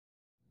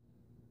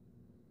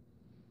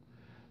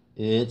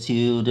It's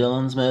Hugh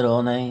Dillon's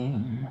middle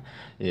name.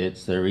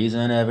 It's the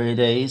reason every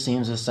day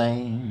seems the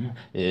same.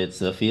 It's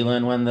the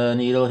feeling when the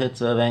needle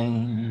hits a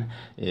vein.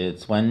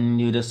 It's when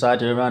you decide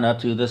to run up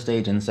to the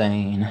stage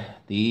insane.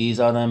 These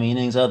are the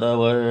meanings of the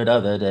word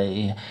of the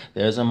day.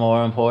 There's a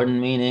more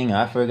important meaning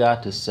I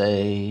forgot to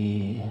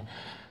say.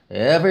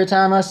 Every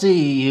time I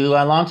see you,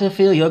 I long to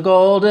feel your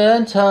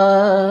golden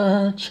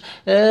touch.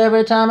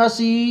 Every time I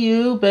see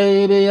you,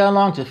 baby, I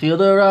long to feel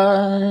the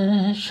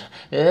rush.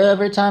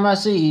 Every time I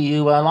see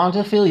you, I long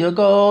to feel your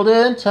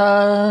golden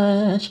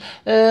touch.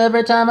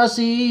 Every time I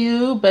see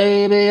you,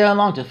 baby, I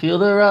long to feel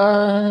the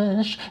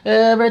rush.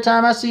 Every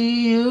time I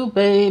see you,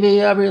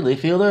 baby, I really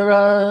feel the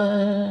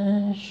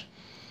rush.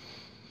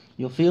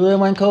 You'll feel it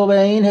when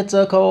Cobain hits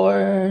a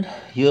chord.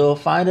 You'll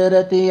find it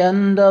at the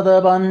end of the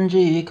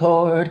bungee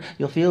cord.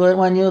 You'll feel it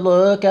when you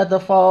look at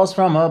the falls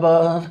from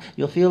above.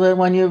 You'll feel it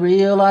when you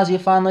realize you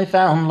finally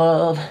found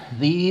love.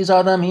 These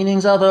are the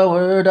meanings of the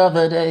word of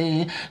the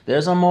day.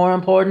 There's a more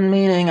important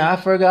meaning I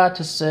forgot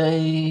to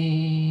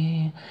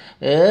say.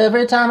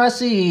 Every time I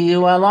see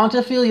you, I long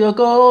to feel your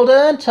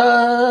golden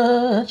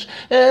touch.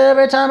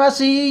 Every time I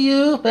see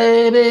you,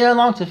 baby, I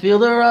long to feel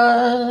the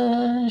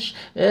rush.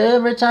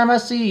 Every time I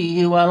see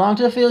you, I long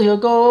to feel your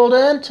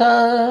golden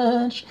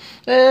touch.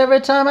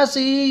 Every time I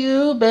see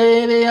you,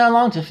 baby, I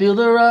long to feel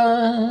the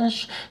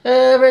rush.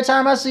 Every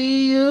time I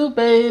see you,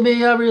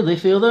 baby, I really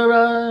feel the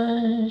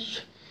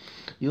rush.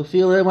 You'll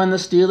feel it when the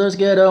Steelers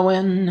get a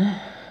win.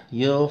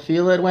 You'll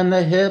feel it when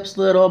the hips,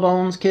 little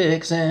bones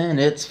kicks in.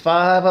 It's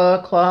 5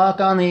 o'clock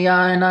on the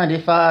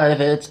I-95.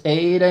 It's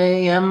 8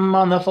 a.m.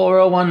 on the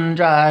 401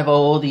 drive.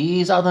 Oh,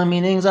 these are the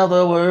meanings of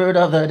the word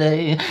of the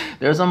day.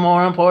 There's a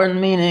more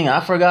important meaning I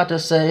forgot to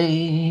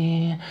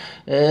say.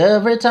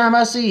 Every time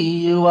I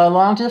see you, I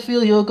long to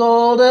feel your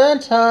golden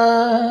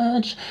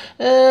touch.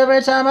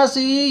 Every time I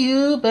see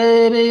you,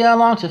 baby, I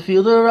long to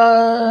feel the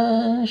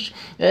rush.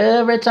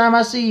 Every time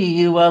I see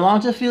you, I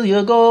long to feel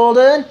your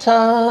golden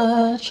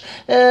touch.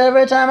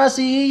 Every time I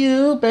see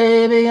you,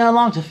 baby, I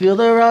long to feel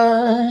the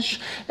rush.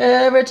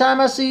 Every time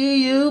I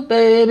see you,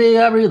 baby,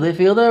 I really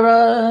feel the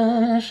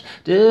rush.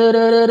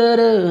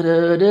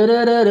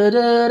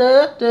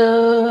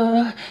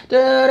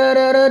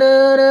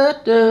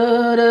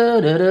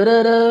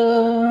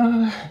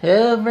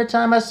 Every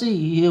time I see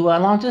you, I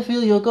long to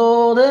feel your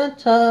golden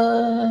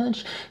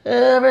touch.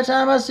 Every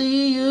time I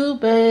see you,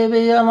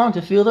 baby, I long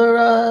to feel the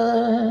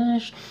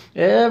rush.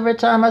 Every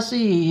time I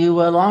see you,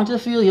 I long to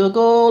feel your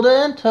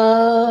golden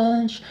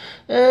touch.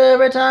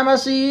 Every time I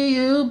see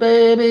you,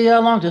 baby, I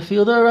long to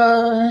feel the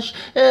rush.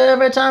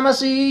 Every time I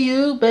see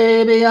you,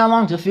 baby, I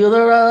long to feel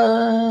the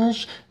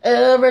rush.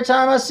 Every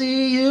time I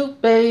see you,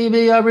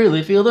 baby, I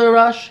really feel the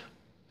rush.